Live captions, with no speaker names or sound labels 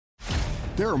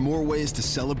There are more ways to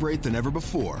celebrate than ever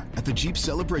before at the Jeep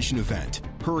Celebration event.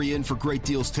 Hurry in for great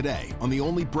deals today on the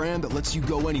only brand that lets you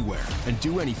go anywhere and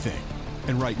do anything.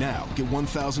 And right now, get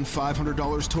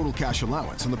 $1,500 total cash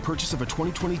allowance on the purchase of a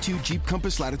 2022 Jeep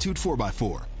Compass Latitude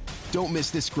 4x4. Don't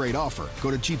miss this great offer. Go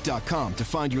to Jeep.com to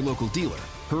find your local dealer.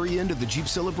 Hurry into the Jeep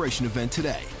Celebration event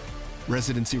today.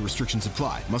 Residency restrictions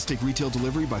apply. Must take retail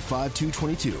delivery by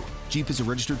 5/2/22. Jeep is a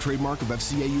registered trademark of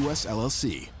FCA US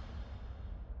LLC.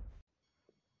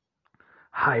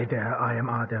 Hi there, I am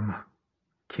Adem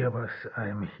Kirbas. I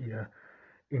am here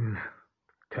in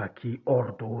Turkey,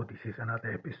 Ordu. This is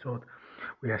another episode.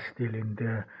 We are still in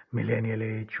the millennial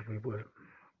age.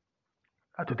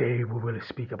 Today we will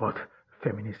speak about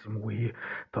feminism. We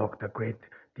talked a great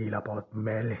deal about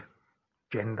male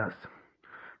genders,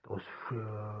 those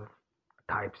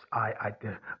types I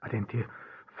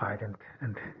identified,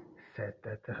 and said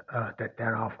that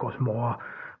there are of course more,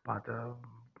 but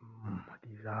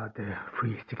these are the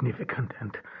three significant,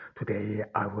 and today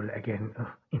I will again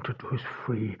introduce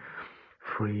three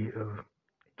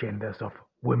genders of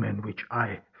women, which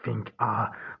I think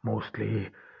are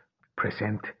mostly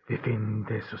present within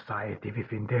the society,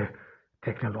 within the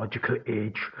technological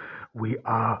age we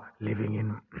are living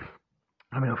in.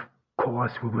 I mean, of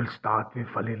course, we will start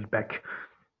with a little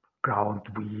background.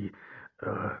 We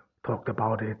talked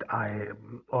about it,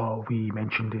 we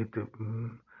mentioned it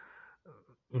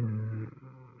in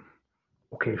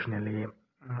occasionally,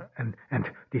 and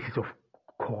this is of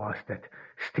course that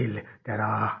still there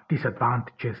are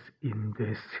disadvantages in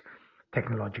this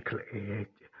technological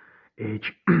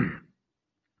age.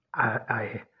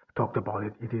 I talked about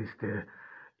it. It is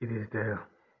the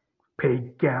pay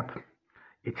gap.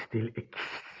 It still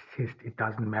exists. It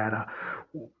doesn't matter,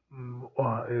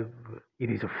 or it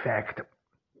is a fact.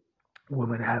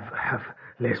 Women have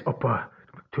less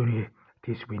opportunities.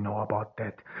 We know about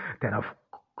that. Then of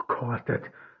course that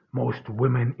most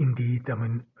women, indeed,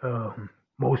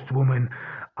 most women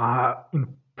are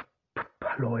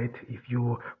employed. If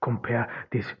you compare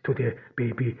this to the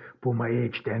baby boomer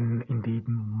age, then indeed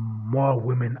more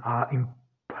women are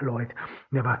employed.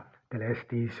 Nevertheless,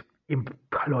 these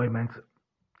employments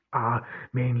are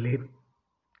mainly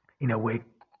in a way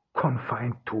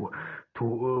confined to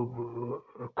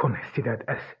considered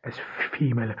as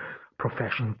female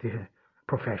professions.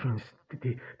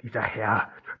 These are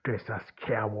hairdressers,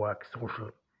 care work,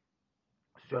 social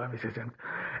services,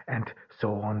 and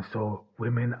so on. So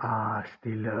women are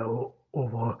still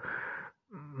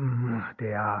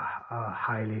they are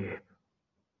highly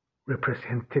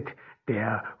represented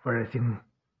there, whereas in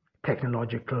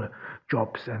technological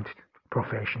jobs and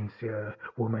professions,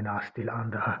 women are still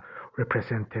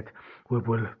underrepresented. We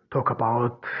will talk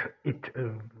about it,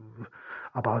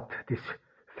 about this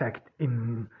fact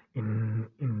in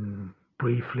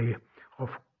briefly.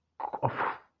 Of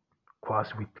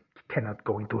course, we cannot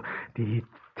go into the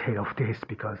detail of this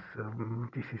because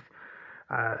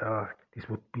this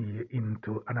would be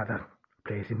into another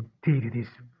place. Indeed, it is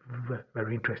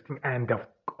very interesting, and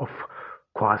of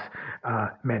course,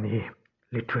 many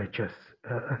literatures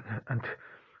and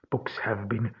books have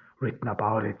been written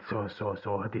about it. So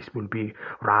this will be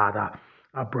rather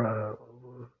a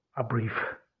brief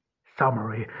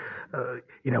summary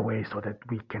in a way, so that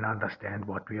we can understand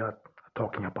what we are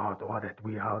talking about, or that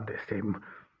we are on the same,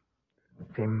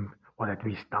 or that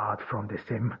we start from the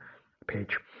same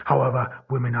page. However,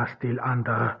 women are still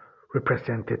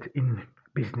underrepresented in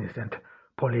business and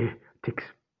politics,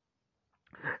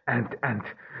 and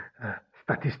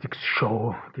statistics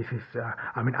show this is.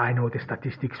 I know the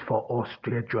statistics for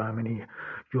Austria, Germany,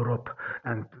 Europe,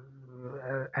 and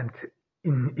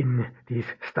in these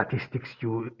statistics,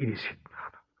 it is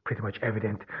pretty much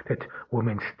evident that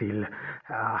women still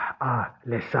are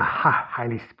less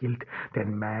highly skilled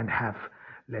than men, have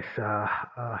less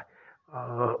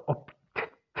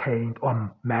obtained,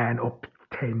 or men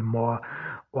obtain more,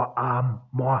 or are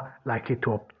more likely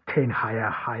to obtain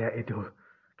higher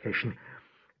education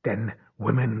than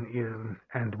women,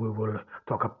 and we will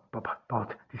talk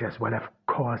about this as well. Of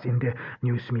course, in the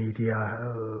news media,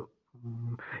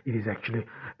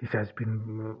 this has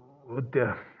been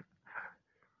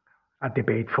a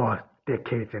debate for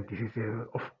decades, and this is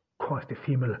of course the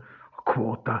female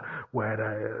quota, where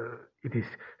it is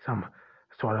some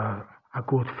sort of a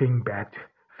good thing, bad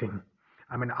thing.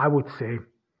 I would say,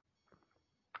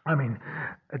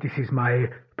 this is my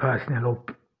personal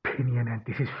opinion, and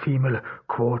this is female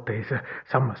quota is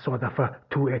some sort of a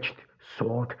two-edged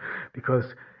sword,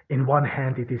 because in one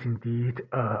hand it is indeed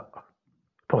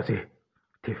positive,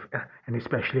 and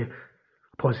especially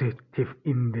positive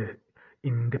in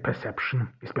the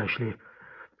perception, especially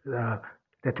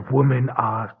that women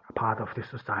are part of the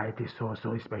society. So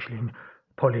especially in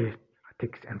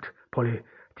politics, and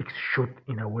politics should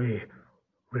in a way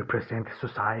represent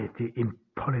society. In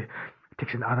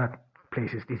politics and other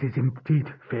places, this is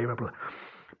indeed favorable.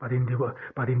 But in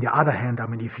the other hand, I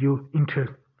mean, if you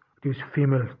introduce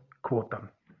female quota,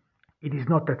 it is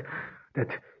not that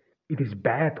it is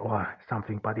bad or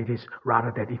something, but it is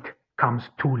rather that it comes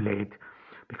too late,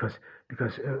 because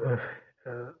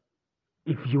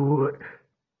if you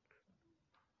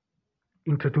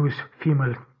introduce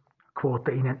female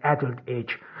quota in an adult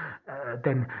age,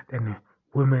 then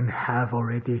women have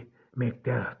already made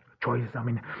their choices. I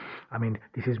mean,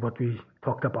 this is what we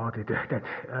talked about, that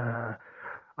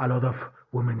a lot of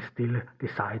women still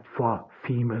decide for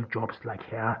female jobs like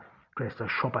hairdresser,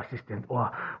 shop assistant, or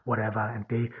whatever, and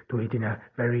they do it in a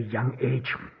very young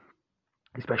age,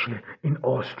 especially in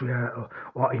Austria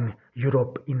or in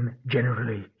Europe in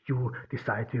generally. You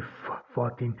decide with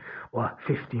 14 or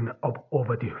 15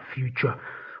 over the future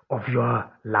of your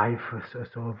life.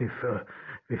 So with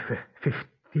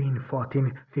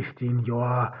 14, 15,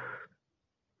 your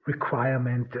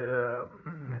requirement,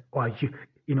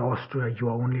 in Austria, you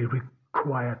are only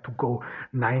required to go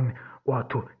 9 or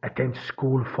to attend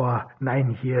school for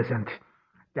 9 years, and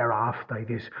thereafter it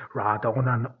is rather on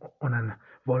an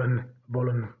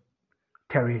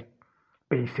voluntary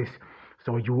basis.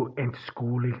 So you end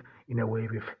school in a way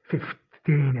with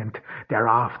 15, and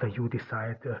thereafter you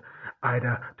decide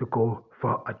either to go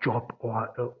for a job or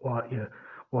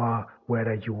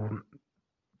whether you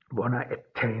wanna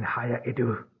attain higher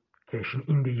education.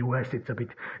 In the US, it's a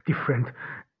bit different.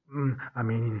 I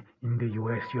mean, in the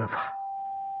US, you have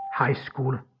high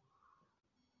school.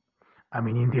 I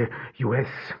mean, in the US,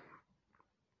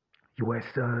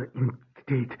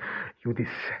 indeed, you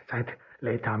decide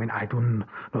later. I mean, I do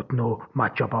not know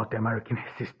much about the American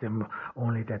system,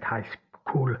 only that high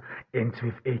school ends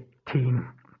with 18,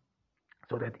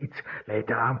 so that it's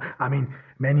later. I mean,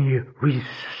 many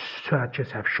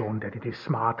researchers have shown that it is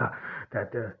smarter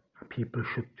that people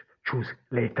should choose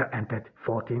later, and that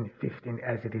 14, 15,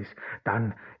 as it is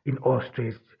done in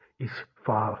Austria, is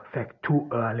for a fact too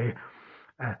early,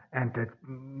 and that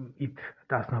it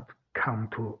does not come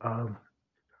to a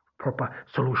proper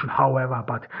solution. However,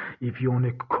 but if you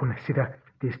only consider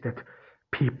this, that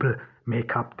people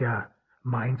make up their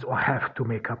minds or have to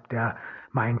make up their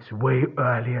minds way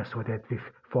earlier, so that with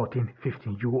 14,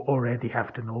 15, you already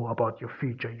have to know about your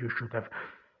future. You should have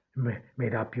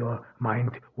made up your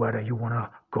mind whether you want to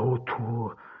go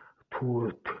to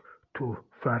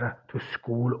further to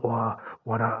school or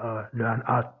want to learn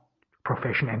a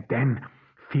profession. And then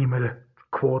female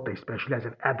quota, especially as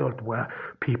an adult, where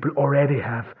people already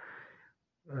have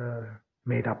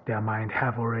made up their mind,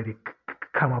 have already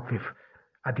come up with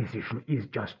a decision, is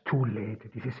just too late.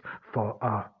 This is for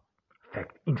a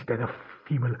fact. Instead of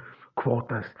female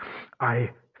quotas,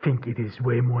 I think it is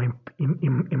way more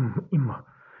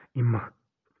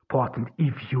important,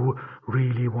 if you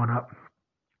really want to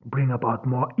bring about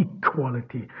more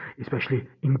equality, especially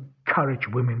encourage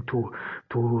women to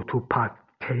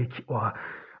partake or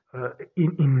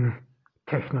in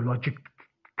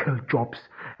technological jobs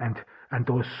and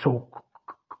those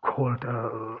so-called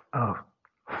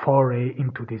foray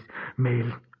into these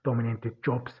male-dominated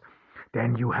jobs,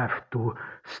 then you have to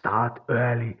start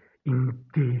early.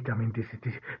 Indeed, I mean, this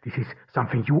is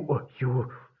something you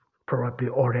probably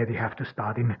already have to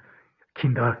start in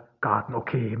kindergarten.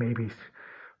 Okay, maybe it's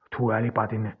too early,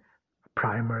 but in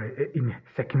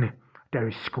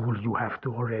secondary school, you have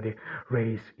to already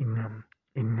raise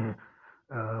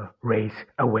raise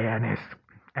awareness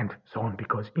and so on.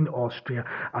 Because in Austria,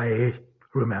 I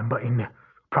remember in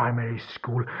primary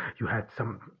school, you had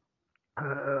some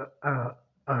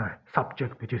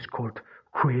subject which is called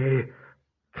Kreativ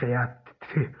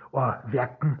or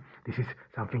Werken. This is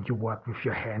something you work with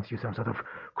your hands, you some sort of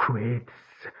create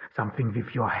something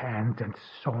with your hands and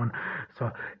so on.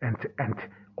 So and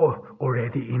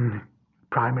already in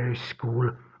primary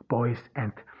school, boys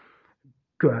and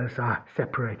girls are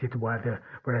separated,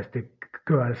 whereas the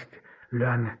girls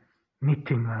learn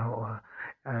knitting, or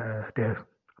the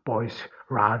boys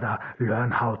rather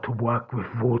learn how to work with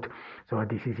wood. So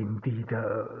this is indeed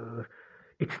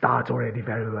it starts already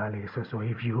very early. So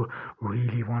if you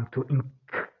really want to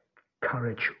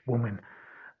encourage women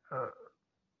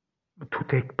to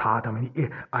take part, I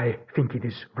mean, I think it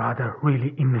is rather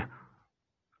really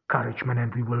encouragement,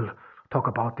 and we will talk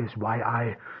about this, why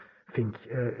I think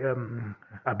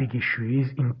a big issue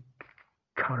is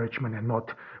encouragement and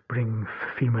not bring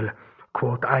female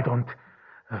quota. I don't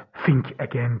think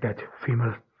again that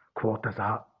female quotas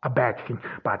are a bad thing,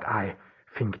 but I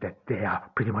think that they are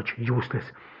pretty much useless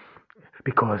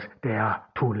because they are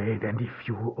too late, and if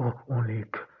you only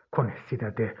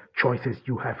consider the choices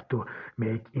you have to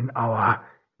make in our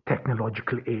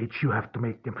technological age, you have to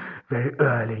make them very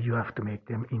early, you have to make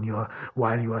them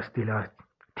while you are still a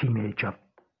teenager,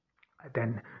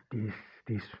 then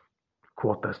these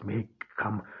quotas may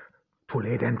come too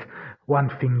late. And one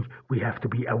thing we have to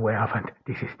be aware of, and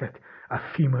this is that a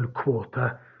female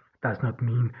quota does not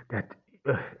mean that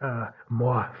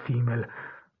more female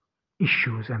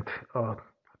issues and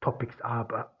topics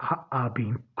are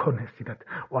being considered,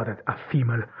 or that a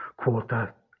female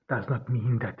quota does not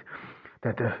mean that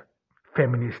the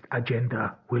feminist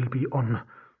agenda will be on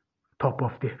top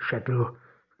of the schedule.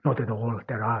 Not at all.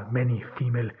 There are many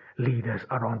female leaders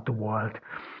around the world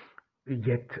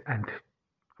yet and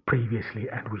previously,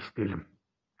 and we still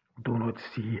do not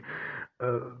see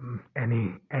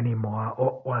any more,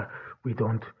 or we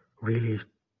don't really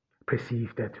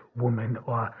perceive that women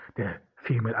or the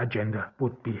female agenda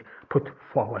would be put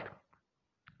forward.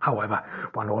 However,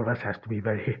 one always has to be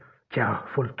very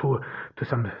careful to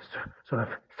some sort of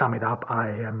sum it up.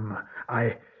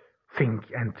 I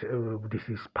think, and this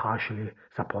is partially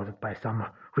supported by some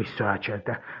researchers,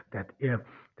 that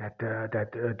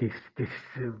this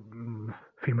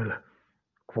female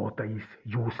quota is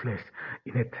useless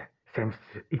in a sense.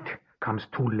 It comes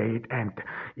too late, and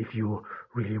if you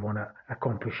really want to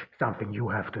accomplish something, you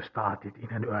have to start it in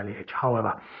an early age.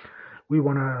 However, we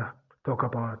want to talk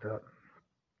about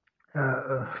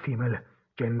female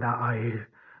gender.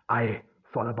 I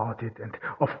thought about it, and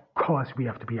of course we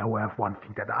have to be aware of one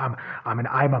thing, that I'm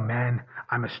a man,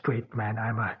 I'm a straight man,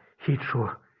 I'm a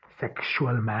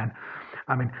heterosexual man.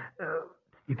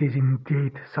 It is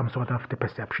indeed some sort of the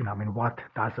perception. What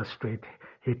does a straight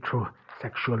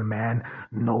heterosexual man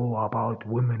know about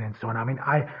women and so on?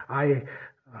 I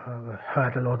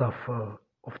heard a lot of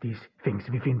these things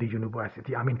within the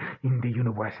university. In the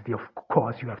university, of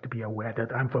course, you have to be aware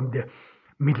that I'm from the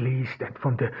Middle East, and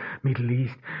from the Middle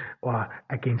East, or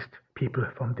against people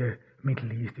from the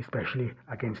Middle East, especially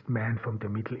against men from the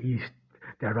Middle East,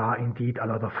 there are indeed a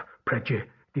lot of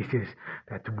prejudices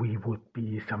that we would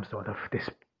be some sort of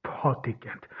despotic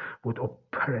and would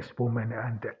oppress women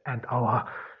and our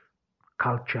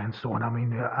culture and so on.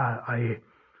 I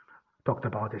talked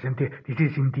about this, and this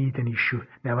is indeed an issue.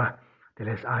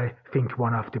 Nevertheless, I think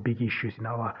one of the big issues in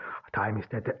our time is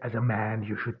that as a man,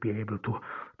 you should be able to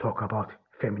talk about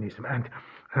feminism, and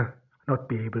not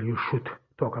be able, you should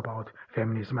talk about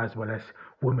feminism as well as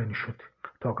women should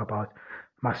talk about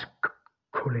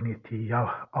masculinity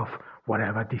of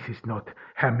whatever. This is not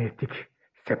hermetic,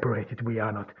 separated. We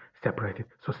are not separated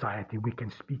society. We can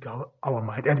speak our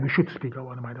mind, and we should speak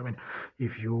our mind.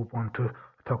 If you want to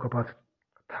talk about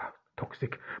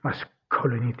toxic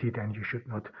masculinity, then you should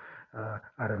not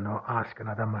ask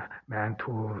another man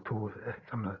to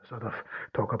some sort of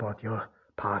talk about your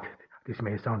part. This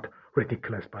may sound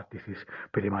ridiculous, but this is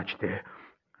pretty much the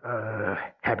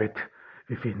habit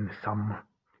within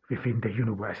the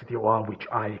university, or which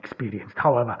I experienced.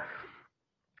 However,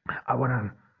 I want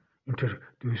to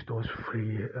introduce those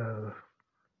three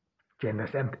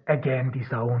genders, and again,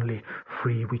 these are only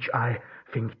three which I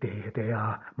think they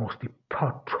are mostly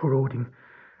protruding.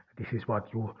 This is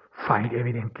what you find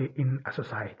evidently in a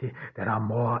society. There are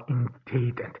more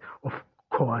indeed, and of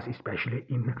course, especially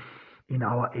in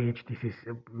our age, this is,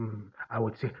 I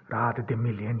would say, rather the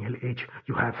millennial age.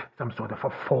 You have some sort of a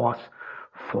force,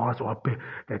 or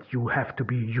that you have to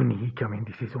be unique.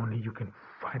 This is only you can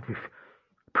find with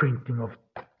printing of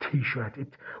T-shirts.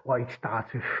 It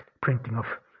starts with printing of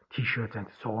T-shirts and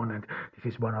so on. And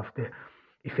this is one of the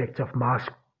effects of mass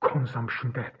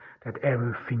consumption, that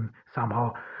everything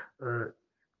somehow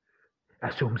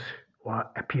assumes or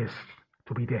appears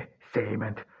to be the same,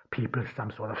 and people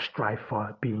some sort of strive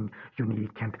for being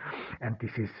unique, and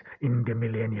this is in the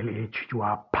millennial age. You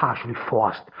are partially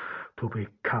forced to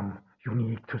become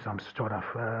unique, to some sort of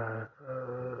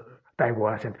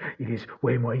diverse, and it is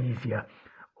way more easier,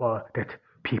 or that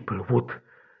people would,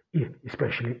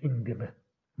 especially in the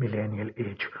millennial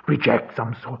age, reject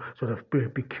some sort of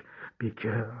big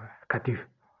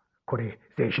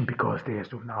categorization, because they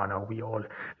assume no, we all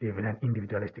live in an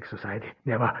individualistic society.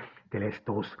 Nevertheless,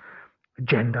 those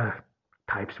gender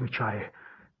types which I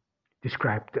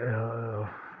described of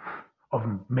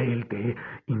male, they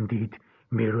indeed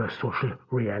mirror social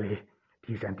realities,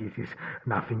 and this is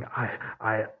nothing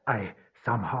I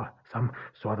somehow some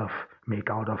sort of make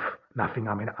out of nothing.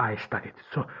 I studied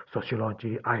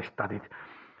sociology, I studied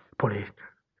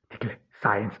political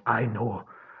science. I know,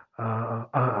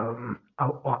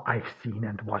 or I've seen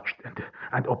and watched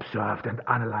and observed and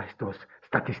analyzed those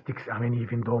statistics. I mean,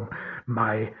 even though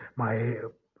my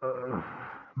uh,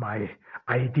 my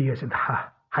ideas and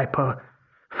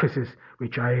hypothesis,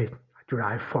 which I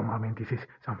derive from, I mean, this is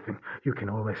something you can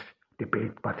always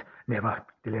debate, but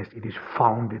nevertheless, it is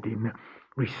founded in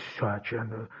research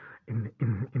and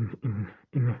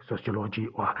in sociology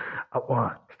or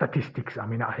statistics. I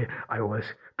mean, I always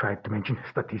try to mention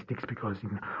statistics because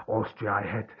in Austria I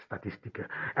had statistics,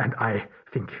 and I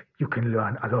think you can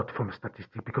learn a lot from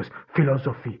statistics because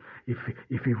philosophy. If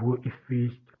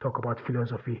we talk about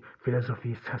philosophy,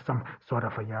 philosophy is some sort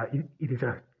of it is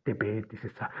a debate. This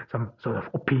is some sort of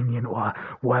opinion or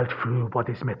worldview. What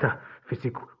is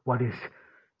metaphysics? What is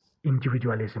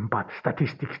individualism? But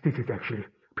statistics, this is actually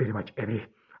pretty much evidence.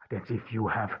 If you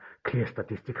have clear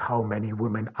statistics, how many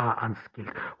women are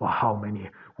unskilled or how many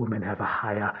women have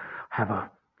a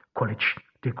college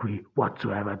degree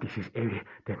whatsoever, this is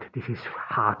evident. This is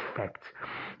hard facts,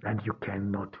 and you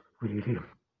cannot really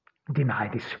deny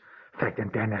this fact.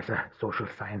 And then, as a social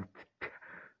scientist,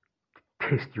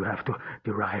 you have to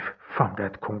derive from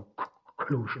that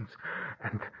conclusions,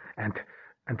 and and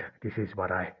this is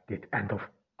what I did. And of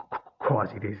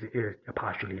course, it is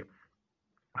partially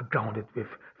grounded with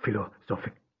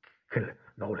philosophical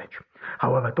knowledge.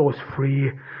 However, those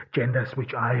three genders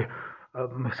which I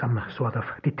some sort of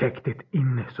detected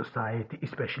in society,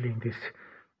 especially in this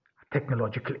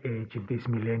technological age, in this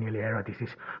millennial era, this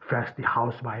is first the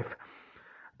housewife,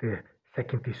 the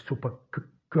second is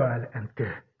Supergirl, and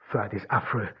the third is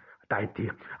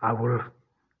Aphrodite. I will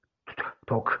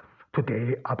talk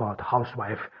today about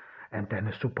housewife, and then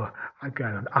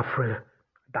Supergirl and Aphrodite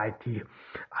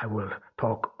I will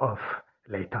talk of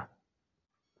later.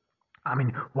 I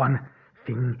mean, one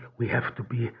thing we have to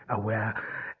be aware,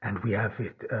 and we have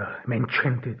it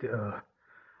mentioned it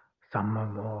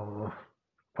some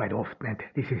quite often, and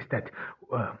this is that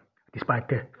despite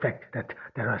the fact that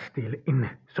there are still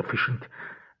insufficient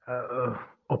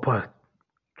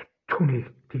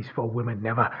opportunities for women,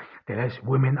 nevertheless,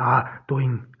 women are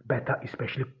doing better,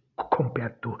 especially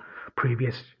compared to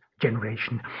previous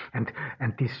generation, and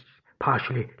this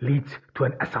partially leads to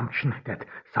an assumption that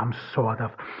some sort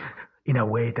of, in a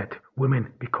way, that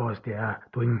women, because they are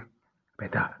doing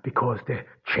better, because the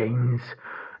chains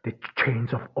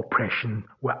of oppression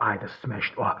were either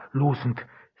smashed or loosened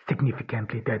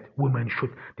significantly, that women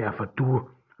should therefore do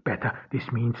better.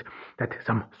 This means that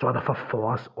some sort of a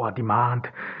force or demand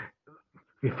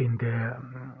within the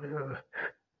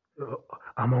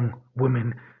among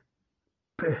women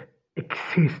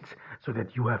exists, so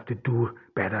that you have to do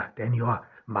better than your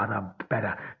mother,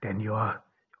 better than your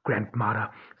grandmother,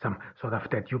 some sort of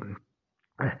that you,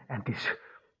 and this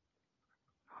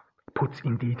puts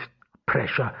indeed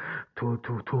pressure to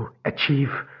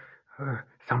achieve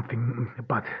something,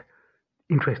 but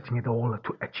interesting at all,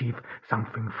 to achieve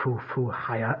something through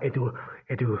higher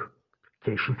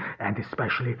education, and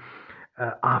especially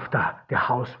after the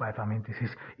housewife. I mean, this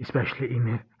is especially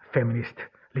in feminist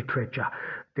literature,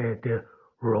 the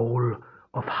role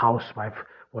of housewife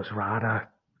was rather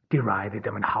derided.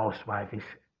 I mean, housewife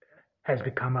has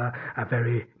become a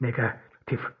very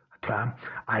negative term.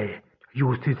 I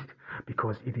used it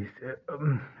because it is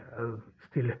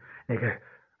still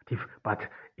negative, but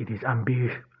it is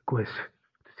ambiguous, to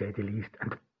say the least.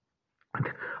 And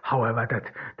however,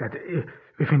 that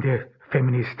within the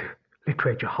feminist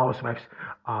literature, housewives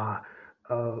are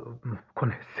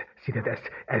considered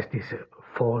as this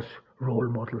false role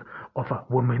model of a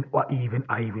woman, or even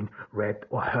I even read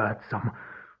or heard some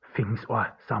things or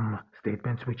some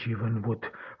statements which even would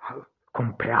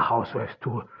compare housewives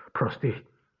to prostitutes,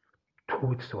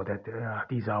 so that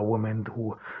these are women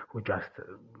who just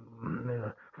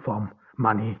from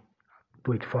money,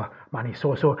 do it for money.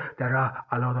 So there are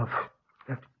a lot of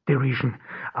derision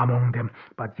among them,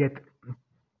 but yet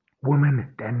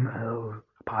women then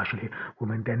partially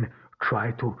women then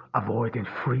try to avoid and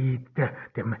free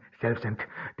themselves, and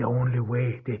the only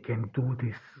way they can do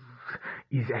this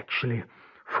is actually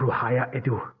through higher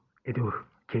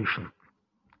education.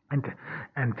 And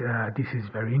this is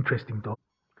very interesting, though,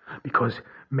 because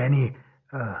many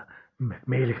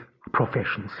male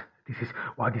professions, this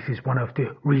is one of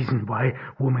the reasons why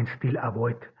women still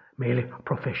avoid male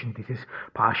profession. This is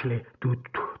partially due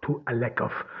to a lack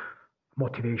of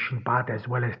motivation, but as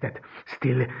well as that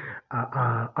still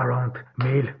around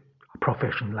male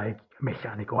profession like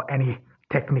mechanic or any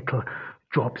technical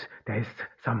jobs, there is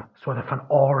some sort of an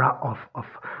aura of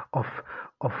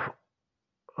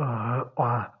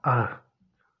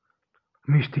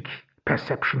mystic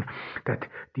perception that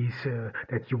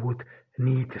that you would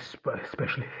need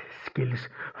special skills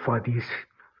for these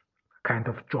kind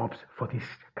of jobs, for this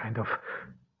kind of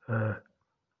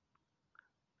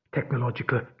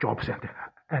technological jobs,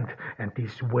 and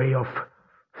this way of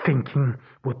thinking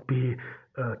would be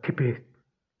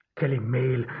typically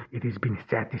male. It has been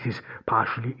said, this is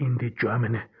partially in the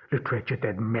German literature,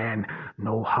 that men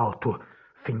know how to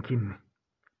think in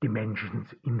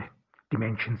dimensions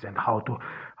and how to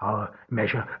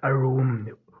measure a room,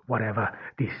 whatever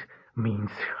this means.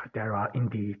 There are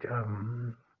indeed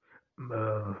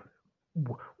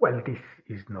well, this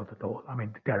is not at all. I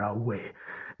mean, there are way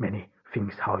many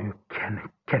things how you can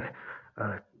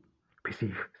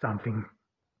perceive something.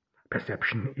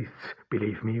 Perception is,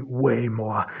 believe me, way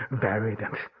more varied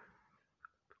and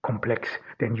complex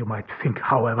than you might think.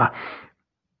 However,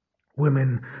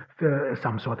 women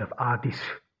some sort of are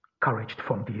discouraged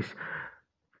from these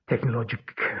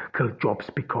technological jobs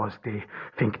because they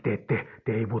think that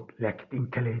they would lack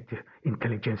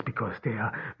intelligence, because they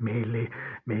are mainly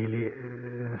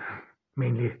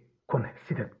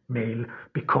considered male,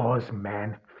 because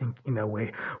men think in a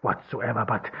way whatsoever.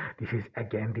 But this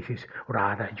is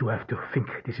rather, you have to think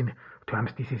this in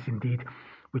terms, this is indeed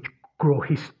which grow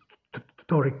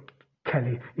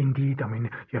historically. Indeed, I mean,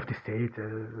 you have to say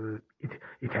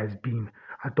it has been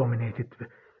dominated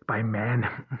by men,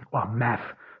 or math,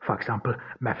 for example.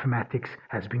 Mathematics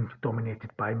has been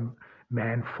dominated by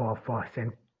men for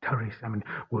centuries. I mean,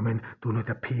 women do not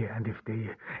appear, and if they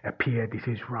appear, this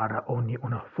is rather only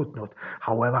on a footnote.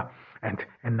 However, and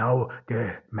now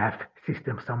the math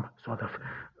system some sort of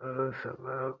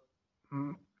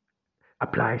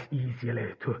applies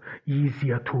easier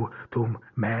to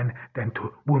men than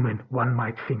to women, one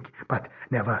might think. But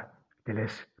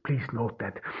nevertheless, please note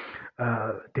that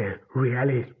the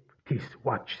realities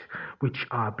which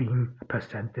are being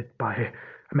presented by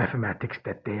mathematics,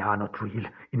 that they are not real.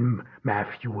 In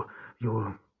math, you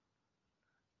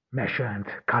measure and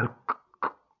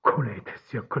calculate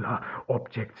circular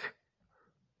objects,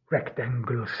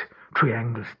 rectangles,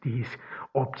 triangles. These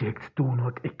objects do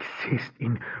not exist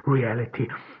in reality.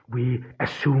 We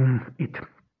assume it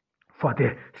for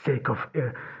the sake of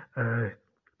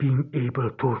being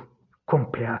able to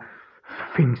compare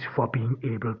things, for being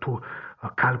able to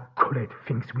calculate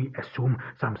things. We assume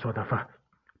some sort of a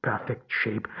perfect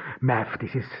shape. Math,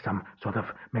 this is some sort of,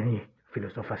 many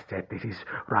philosophers said, this is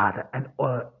rather an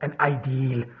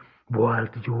ideal world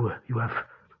you have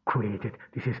created.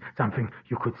 This is something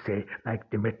you could say like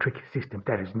the metric system.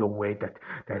 There is no way that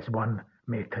there's one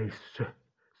meter is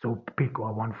so big,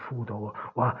 or one foot, or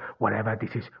whatever.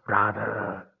 This is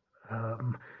rather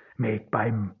made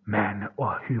by man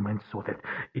or humans, so that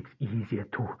it's easier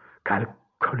to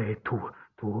calculate, to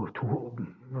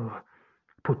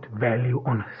put value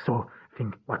on so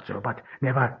thing whatsoever. But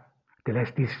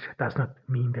nevertheless, this does not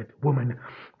mean that women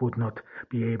would not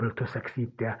be able to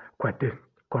succeed there. Quite the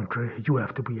contrary. You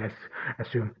have to be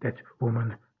assume that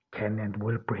women can and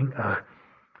will bring a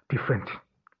different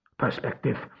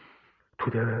perspective to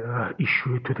the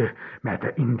issue, to the matter.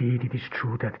 Indeed, it is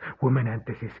true that women, and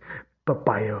this is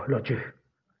biologically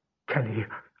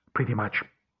pretty much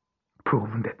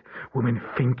proven, that women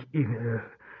think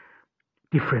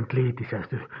differently. This has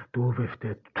to do with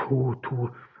the two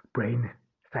brain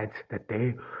sides, that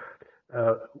they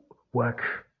work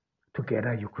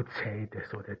together, you could say.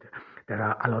 So that there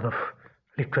are a lot of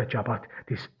literature about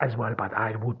this as well, but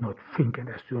I would not think and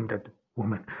assume that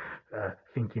women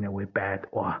think in a way bad,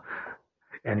 or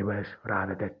anyways,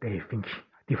 rather that they think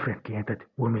differently, and that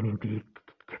women indeed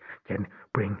can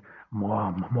bring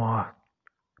more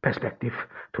perspective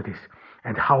to this.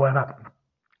 And however,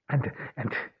 and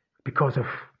because of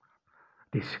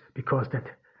this, because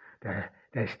that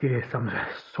there's still some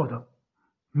sort of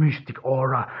mystic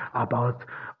aura about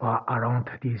or around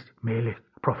these male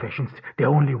professions, the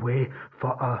only way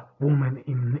for a woman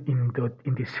in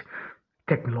this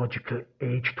technological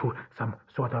age to some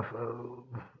sort of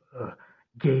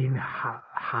gain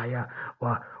higher,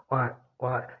 or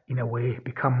in a way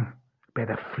become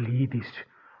better, flee this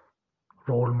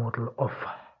role model of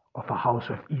a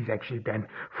housewife, is actually then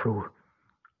through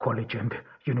college and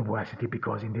university,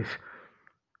 because in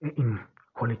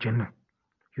college and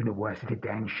university,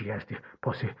 then she has the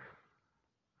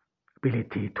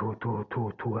possibility to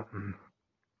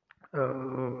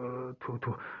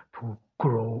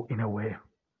grow in a way.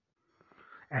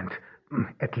 And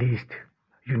at least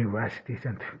universities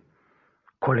and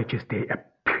colleges, they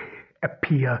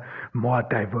appear more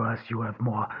diverse. You have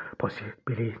more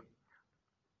possibilities.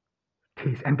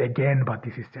 And again, but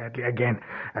this is sadly again,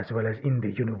 as well as in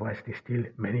the university, still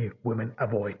many women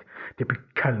avoid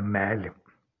typical male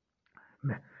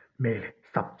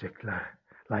subject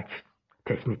like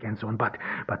technique and so on. But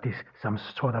this some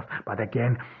sort of. But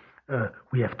again,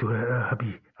 we have to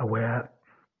be aware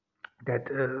that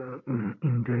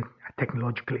in the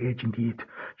technological age, indeed,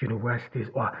 universities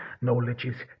or knowledge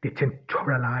is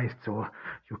decentralized, so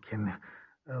you can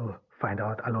find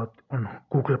out a lot on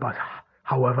Google. But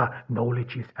however,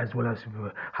 knowledge is as well as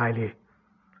highly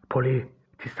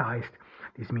politicized.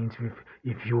 This means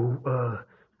if you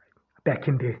back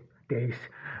in the days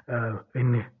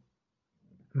when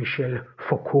Michel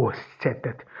Foucault said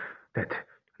that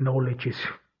knowledge is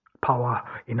power.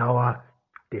 In our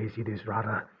days, it is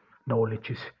rather knowledge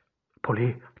is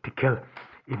political.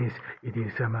 It is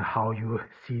how you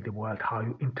see the world, how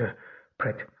you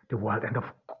interpret the world, and of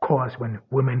course, when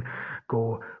women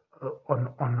go on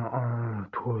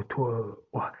to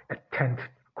or attend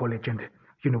college and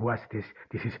universities,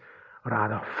 this is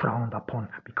rather frowned upon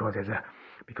because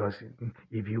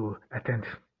if you attend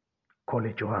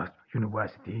college or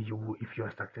university, if you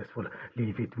are successful,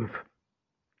 leave it with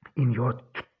in your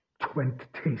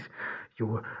 20s.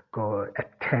 You go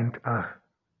attend a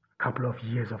couple of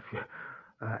years of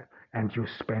and you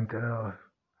spend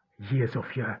years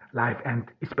of your life,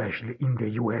 and especially in the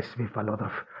US with a lot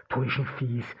of tuition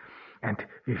fees and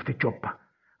with the job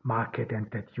market, and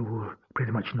that you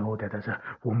pretty much know that as a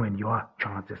woman your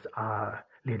chances are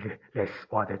little less,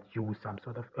 or that you some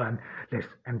sort of earn less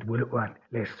and will earn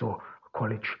less. So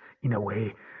college in a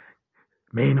way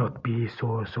may not be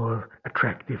so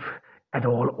attractive at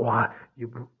all, or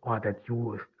that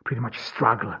you pretty much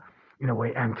struggle in a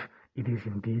way, and it is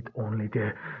indeed only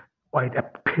or it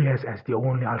appears as the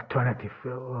only alternative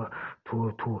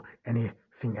to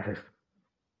anything else,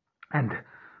 and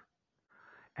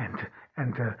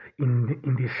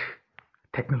in this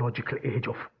technological age,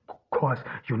 of course,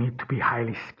 you need to be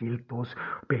highly skilled. Those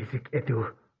basic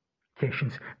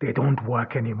educations, they don't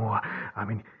work anymore. I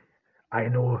mean, I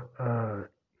know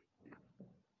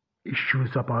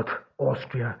issues about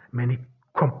Austria. Many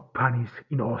companies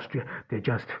in Austria, they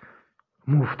just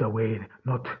moved away,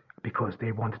 not because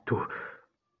they wanted to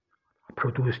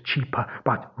produce cheaper,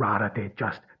 but rather they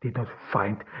just did not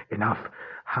find enough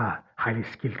highly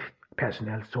skilled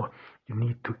personnel. So you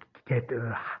need to get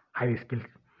highly skilled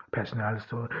personnel.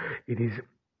 So it is,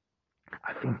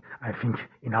 I think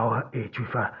in our age,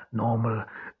 with a normal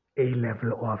A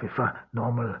level or with a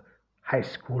normal high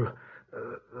school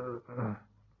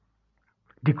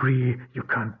degree, you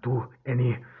can't do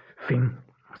anything.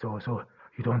 So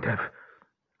you don't have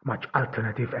much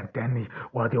alternative, and then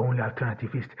or the only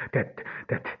alternative is that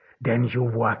then you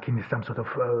work in some sort of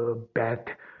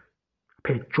bad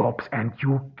paid jobs, and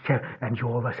you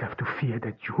always have to fear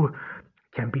that you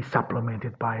can be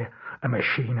supplemented by a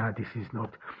machine. This is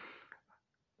not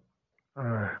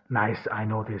nice. I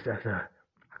know this as a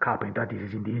carpenter. This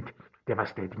is indeed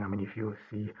devastating. I mean, if you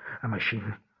see a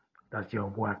machine does your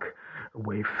work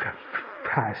way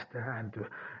faster and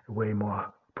way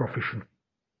more proficient.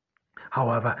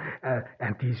 However,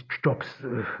 and these jobs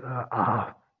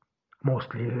are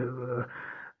mostly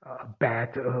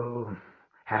bad,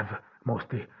 have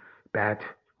mostly bad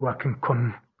working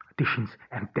conditions,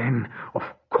 and then of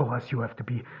course you have to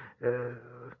be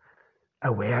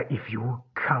aware if you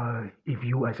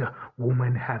as a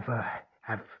woman have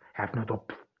not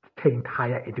obtained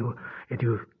higher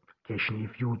education,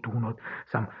 if you do not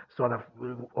some sort of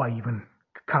or even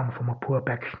come from a poor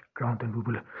background, and we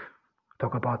will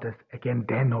talk about this again,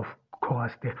 then of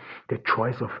course the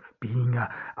choice of being a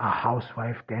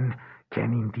housewife then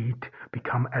can indeed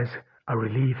become as a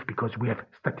relief, because we have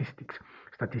statistics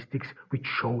which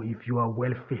show if you are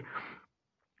wealthy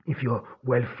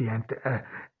and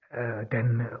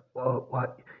then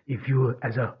if you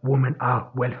as a woman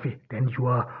are wealthy, then you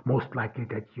are most likely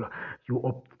that you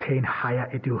obtain higher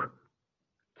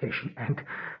education and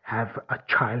have a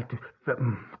child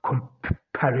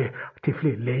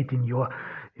comparatively late in your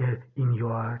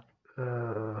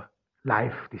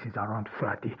life. This is around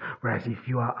 30. Whereas if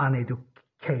you are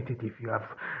uneducated, if you have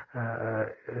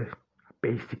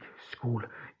basic school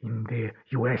in the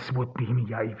US would be,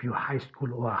 if you're high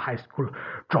school or a high school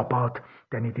dropout,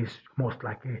 then it is most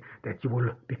likely that you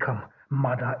will become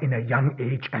mother in a young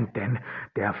age, and then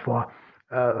therefore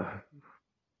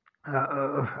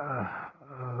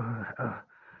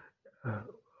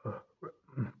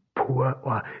poor,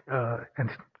 or and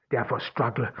therefore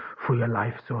struggle for your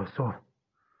life. So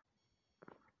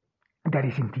there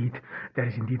is indeed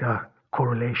a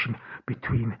correlation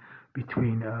between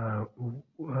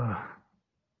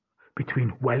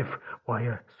wealth or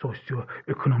your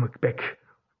socio-economic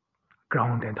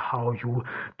background and how you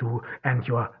do and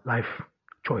your life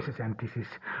choices. And this is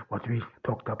what we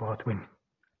talked about when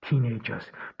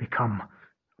teenagers become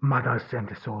mothers.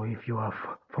 And so if you are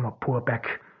from a poor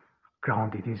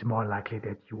background, it is more likely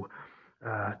that you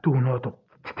do not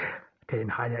attain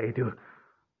higher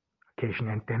education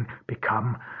and then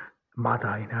become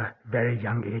mother in a very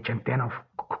young age. And then, of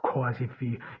course, if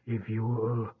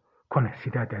you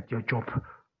consider that your job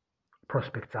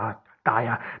prospects are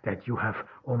dire, that you have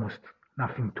almost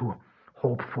nothing to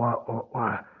hope for,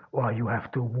 or you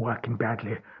have to work in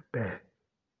badly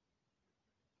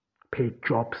paid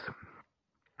jobs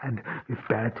and with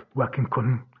bad working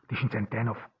conditions, and then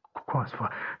of course for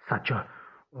such a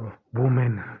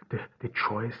woman the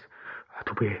choice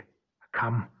to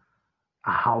become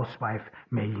a housewife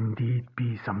may indeed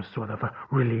be some sort of a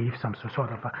relief, some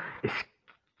sort of a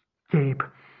escape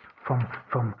from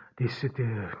this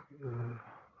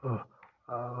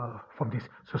from this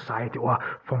society, or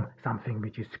from something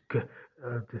which is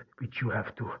which you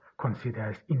have to consider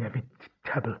as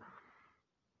inevitable.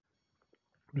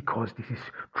 Because this is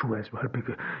true as well,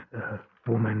 because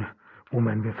women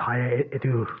with higher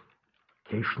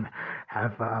education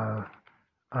have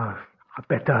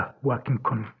better working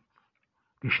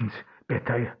conditions,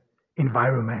 better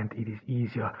environment. It is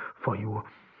easier for you,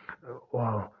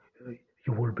 or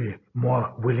you will be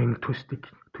more willing to stick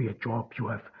to your job. You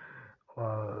have,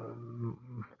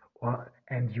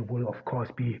 and you will of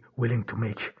course be willing to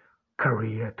make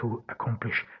career to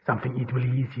accomplish something. It will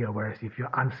be easier, whereas if you're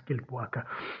unskilled worker,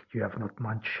 you have not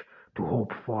much to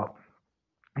hope for,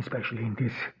 especially in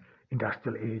this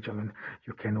industrial age. I mean,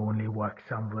 you can only work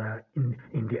somewhere in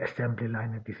the assembly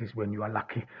line, and this is when you are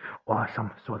lucky, or some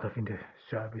sort of in the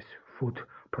service, food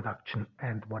production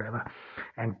and whatever,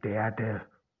 and there the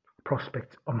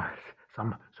prospects of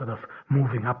some sort of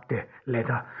moving up the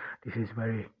ladder, this is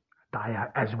very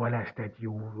dire, as well as that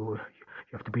you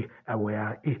have to be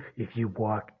aware, if you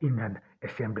work in an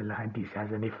assembly line, this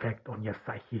has an effect on your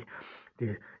psyche.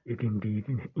 It indeed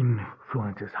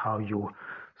influences how you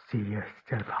see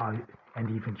yourself, and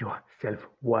even your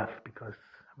self-worth, because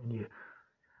I mean,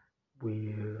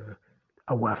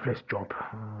 a worthless job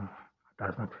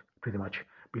does not pretty much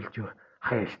build your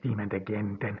high esteem. And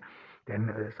again, then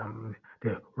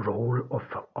the role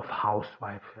of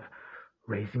housewife,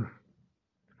 raising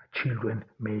children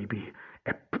may be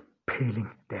appealing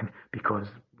then, because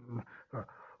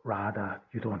rather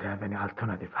you don't have any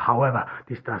alternative. However,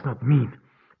 this does not mean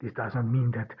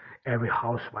that every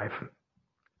housewife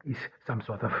is some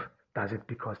sort of does it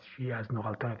because she has no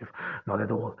alternative. Not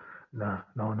at all. No.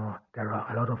 There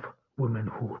are a lot of women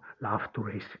who love to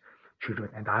raise children,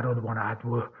 and I don't want to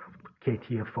advocate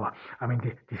here for. I mean,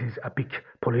 this is a big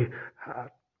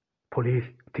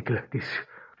political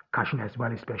discussion as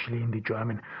well, especially in the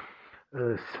German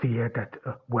sphere, that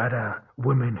whether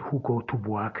women who go to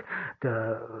work,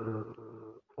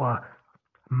 or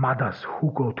mothers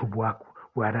who go to work,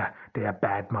 whether they are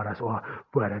bad mothers, or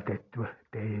whether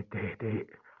they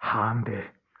harm the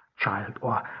child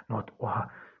or not, or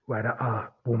whether a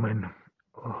woman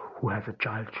who has a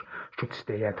child should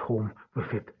stay at home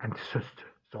with it, and so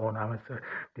on.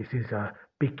 This is a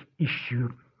big issue.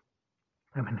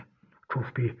 I mean,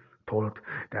 truth be told,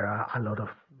 there are a lot of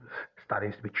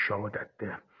studies which show that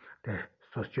the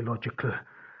sociological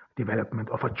development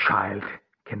of a child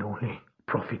can only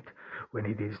profit when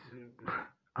it is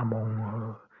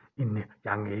in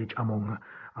young age among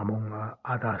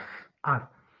others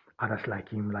like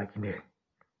him, like in the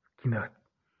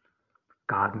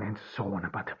kindergarten and so on.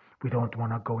 But we don't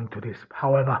want to go into this.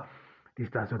 However, this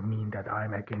doesn't mean that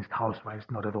I'm against housewives.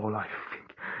 Not at all. I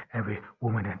think every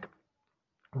woman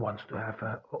wants to have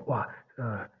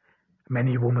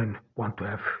many women want to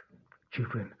have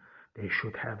children. They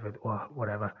should have it, or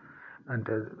whatever. And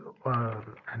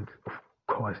of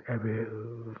course,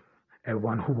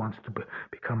 everyone who wants to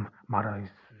become mother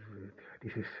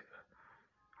this is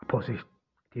positive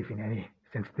in any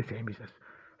sense. The same is as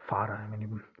father. I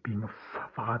mean, being a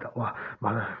father or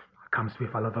mother comes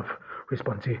with a lot of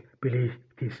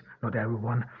responsibilities. Not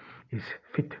everyone is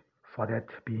fit for that.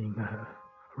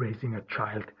 Raising a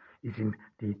child is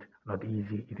indeed not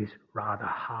easy. It is rather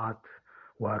hard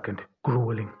work and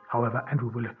grueling. However, and we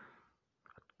will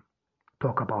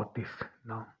talk about this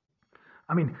now.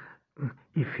 I mean,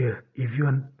 if you're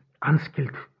an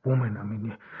unskilled woman, I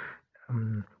mean,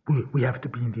 we have to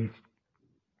be indeed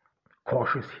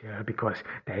cautious here, because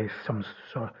there is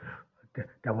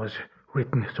there was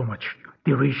written so much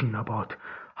derision about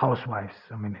housewives.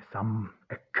 I mean, some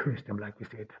accuse them, like we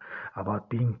said, about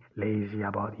being lazy,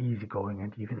 about easygoing,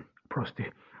 and even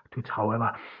prostitutes.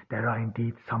 However, there are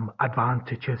indeed some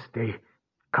advantages they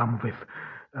come with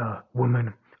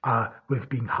women with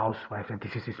being housewives, and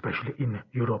this is especially in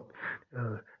Europe.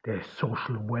 The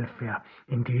social welfare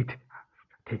indeed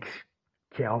takes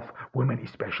care of women,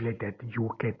 especially that you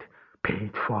get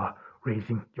paid for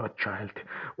raising your child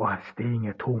or staying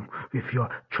at home with your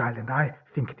child. And I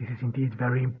think this is indeed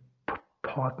very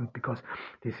important, because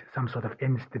this some sort of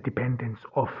ends the dependence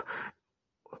of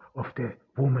the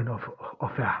woman of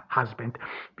her husband,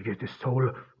 because the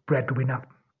sole breadwinner,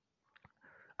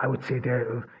 I would say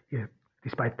that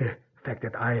despite the fact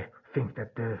that I think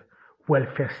that the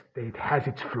welfare state has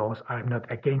its flaws. I'm not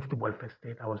against the welfare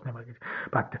state. I was never against,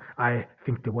 but I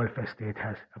think the welfare state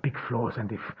has a big flaws.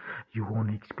 And if you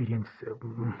only experience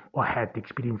or had the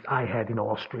experience I had in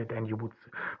Austria, then you would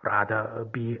rather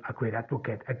be a great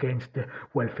advocate against the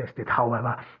welfare state.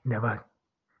 However,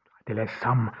 nevertheless,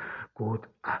 some good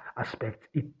aspects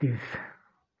it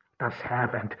does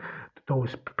have, and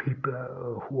those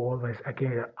people who always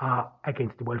are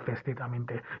against the welfare state, I mean,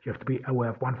 you have to be aware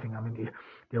of one thing. I mean,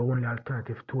 the only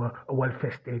alternative to a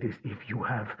welfare state is if you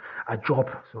have a job.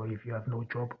 So if you have no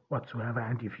job whatsoever,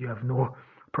 and if you have no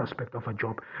prospect of a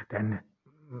job, then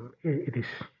it is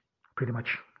pretty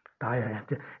much dire.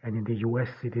 And in the US,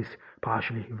 it is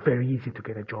partially very easy to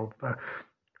get a job,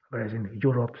 whereas in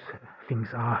Europe,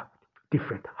 things are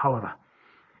different. However,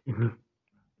 in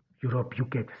Europe, you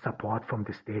get support from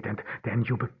the state, and then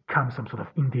you become some sort of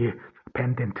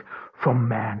independent from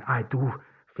man. I do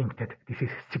think that this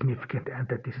is significant and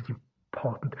that this is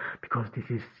important, because this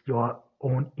is your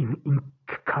own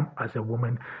income as a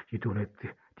woman. You do not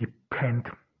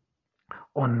depend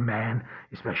on man,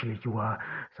 especially you are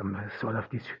some sort of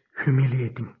this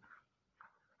humiliating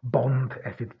bond,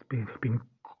 as it's been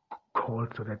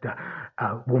called, so that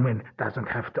a woman doesn't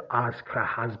have to ask her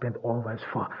husband always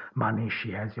for money.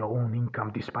 She has your own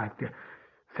income, despite the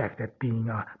fact that being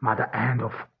a mother, and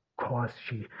of course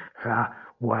her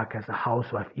work as a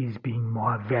housewife is being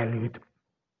more valued.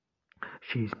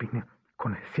 She's being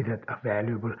considered a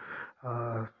valuable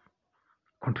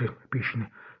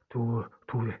contribution to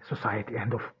the society.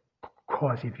 And of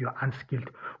course, if you're an unskilled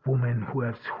woman who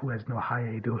has no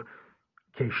higher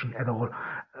education at all,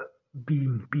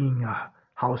 being a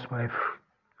housewife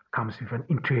comes with an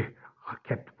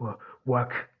intricate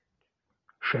work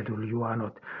schedule. You are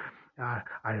not,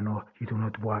 you do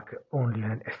not work only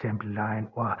on an assembly line,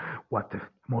 or what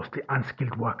mostly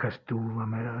unskilled workers do,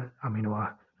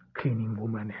 or cleaning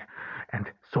women and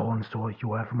so on. So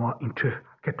you have more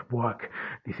intricate work.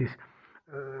 This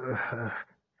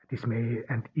may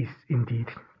and is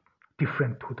indeed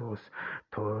different to those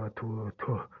to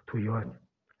your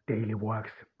daily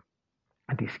works.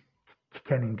 And this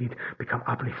can indeed become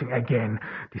uplifting. Again,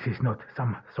 this is not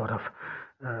some sort of,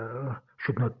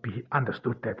 should not be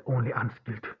understood that only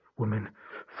unskilled women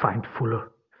find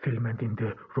fulfillment in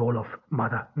the role of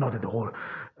mother. Not at all.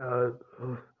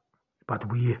 But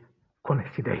we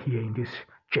consider here in this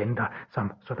gender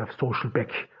some sort of social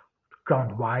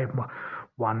background why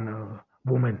one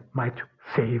woman might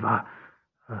favor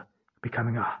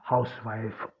becoming a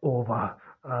housewife over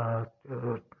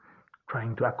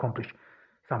trying to accomplish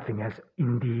something, as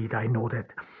indeed I know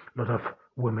that a lot of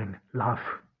women love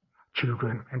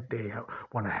children and they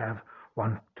want to have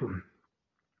one, two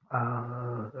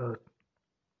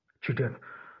children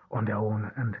on their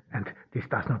own, and this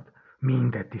does not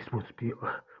mean that this would be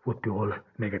all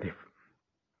negative.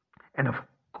 And of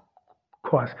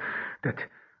course, that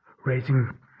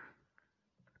raising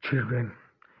children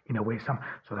in a way some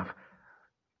sort of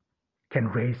can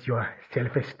raise your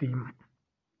self-esteem,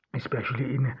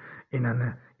 especially in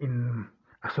a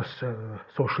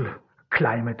social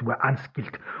climate where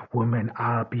unskilled women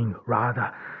are being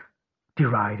rather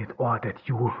derided, or that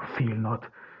you feel not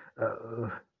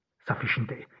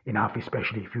sufficient enough,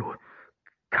 especially if you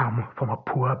come from a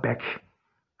poor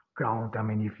background. I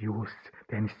mean, if you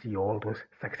then see all those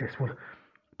successful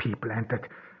people, and that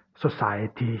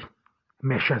society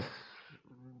measures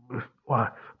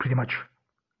or pretty much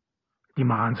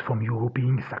demands from you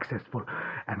being successful,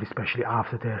 and especially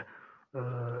after the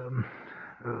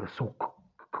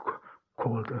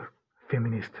so-called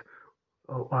feminist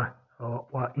or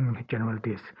in general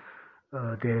this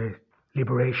the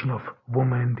liberation of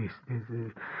women, this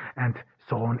and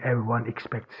so on. Everyone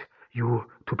expects you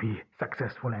to be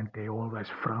successful, and they always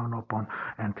frown upon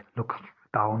and look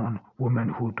down on women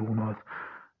who do not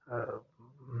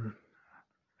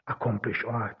accomplish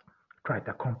or try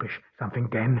to accomplish something.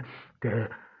 Then the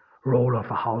role of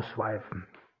a housewife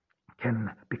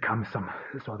can become some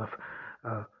sort of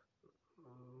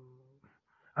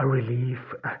a relief,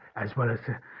 as well as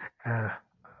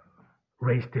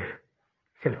raise the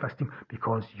self-esteem,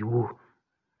 because you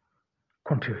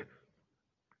contribute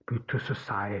to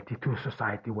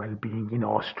society well-being. In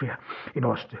Austria,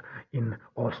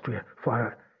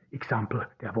 for example,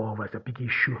 there was always a big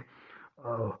issue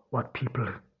what people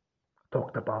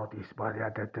talked about is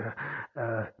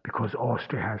that because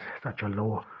Austria has such a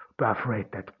low birth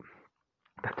rate that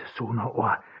sooner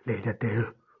or later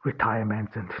the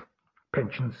retirements and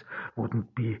pensions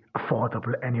wouldn't be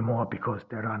affordable anymore because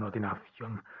there are not enough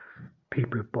young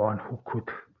people born who could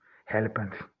help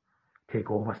and take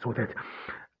over. So that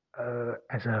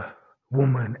as a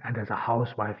woman and as a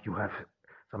housewife, you have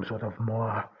some sort of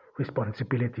more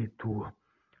responsibility to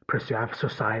preserve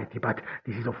society. But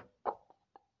this is of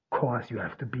course you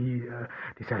have to be.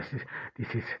 This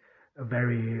is a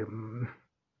very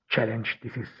challenge.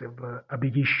 This is a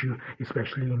big issue,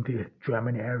 especially in the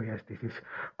German areas. This is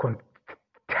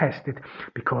contested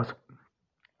because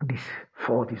this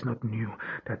thought is not new,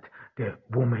 that the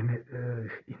woman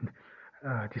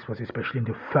this was especially in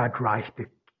the Third Reich the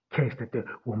case, that the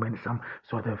woman some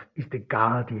sort of is the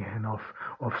guardian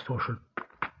of social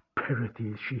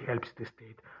purity. She helps the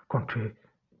state contribute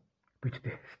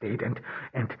the state, and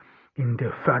in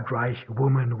the Third Reich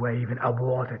women were even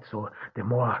awarded. So the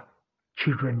more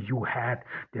children you had,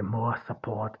 the more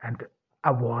support and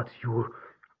awards you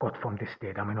got from the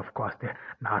state. I mean, of course, the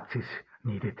Nazis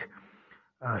needed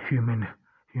human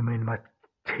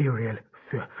material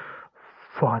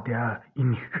for their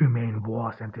inhumane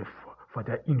wars and for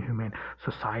their inhumane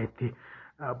society.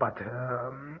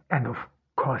 And of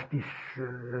course, this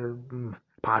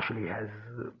partially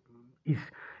is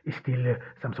still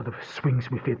some sort of swings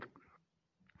with it,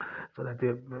 so that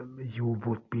you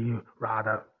would be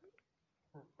rather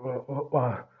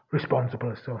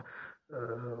responsible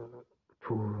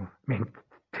to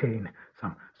maintain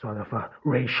some sort of a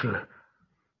racial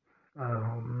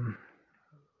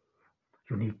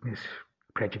uniqueness,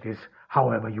 prejudice,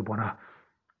 however you want to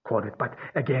call it. But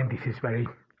again, this is very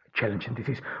challenging. This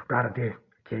is rather the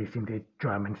case in the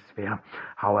German sphere,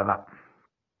 however.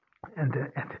 And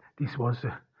this was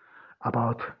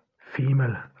about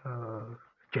female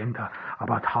gender,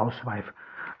 about housewife,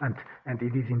 and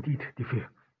it is indeed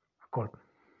difficult.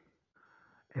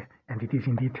 And it is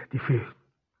indeed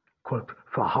difficult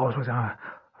for housewives.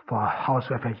 For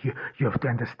housewife, you have to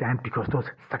understand, because those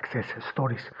success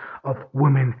stories of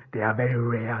women, they are very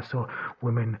rare. So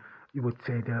women, you would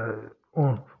say,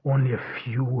 only a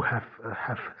few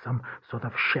have some sort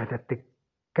of shattered the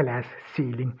glass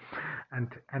ceiling, and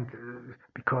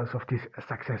because of these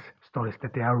success stories,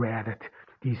 that they are rare, that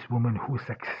these women who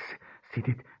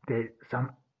succeeded, they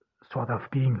some sort of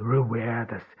being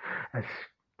revered as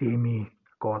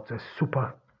demigods, as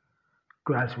super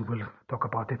girls. We will talk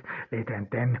about it later. And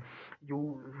then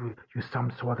you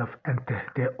some sort of, and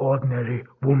the ordinary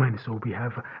woman. So we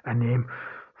have a name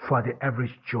for the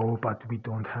average Joe, but we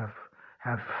don't have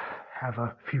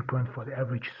a viewpoint for the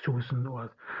average Susan,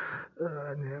 or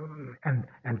and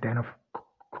then of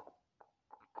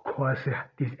course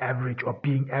this average, or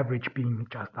being average, being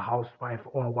just a housewife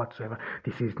or whatsoever,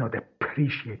 this is not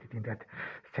appreciated in that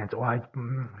sense.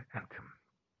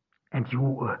 And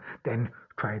you then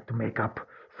try to make up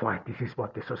for it. This is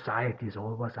what the society is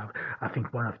always. I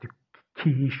think one of the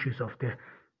key issues of the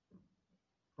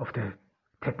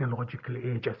technological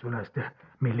age as well as the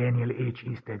millennial age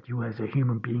is that you as a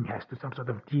human being has to some sort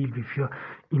of deal with your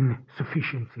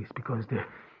insufficiencies, because the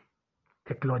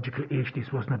technological age,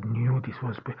 this was not new.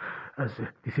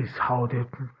 This is how the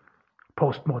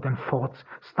postmodern thoughts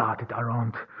started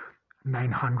around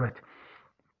 900.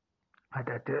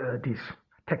 This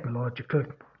technological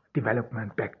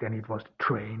development back then, it was the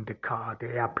train, the car, the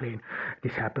airplane.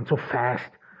 This happened so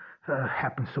fast,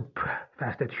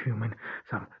 that human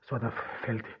some sort of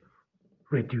felt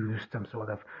reduced, some sort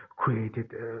of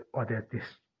created, or that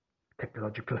this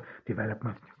technological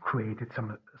development created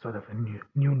some sort of a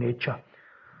new nature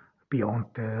beyond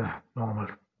the normal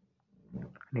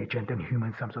nature, and then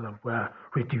humans some sort of were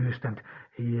reduced, and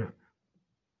he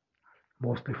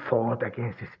mostly fought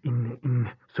against his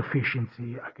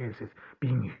insufficiency, against his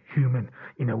being human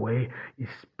in a way,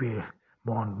 is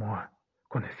more and more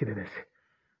considered as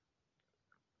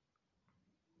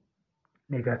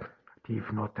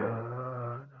negative, not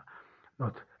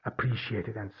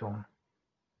appreciated, and so on.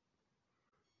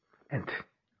 And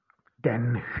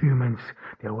then humans,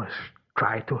 they always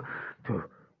try to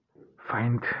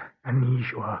find a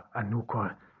niche or a nook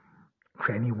or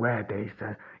cranny where there is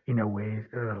in a way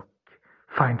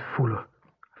find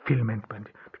fulfillment,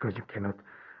 because you cannot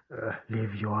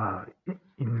live your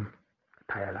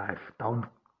entire life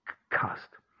downcast.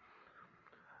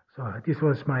 So this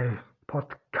was my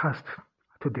podcast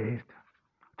today.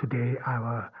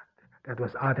 That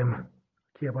was Adem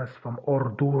Kirbas from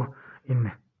Ordu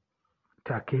in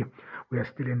Turkey. We are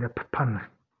still in the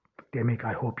pandemic.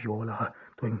 I hope you all are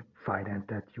doing fine and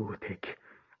that you take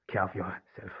care of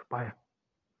yourself. Bye.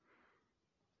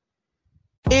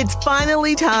 It's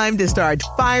finally time to start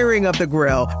firing up the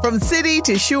grill. From city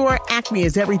to shore, Acme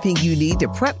is everything you need to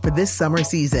prep for this summer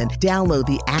season. Download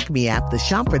the Acme app to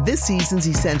shop for this season's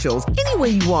essentials any way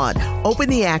you want. Open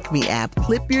the Acme app,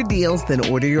 clip your deals, then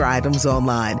order your items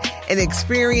online. An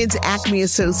experienced Acme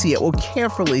associate will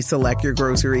carefully select your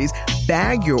groceries,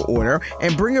 bag your order,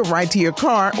 and bring it right to your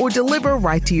car or deliver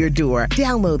right to your door.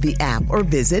 Download the app or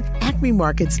visit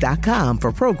acmemarkets.com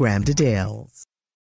for program details.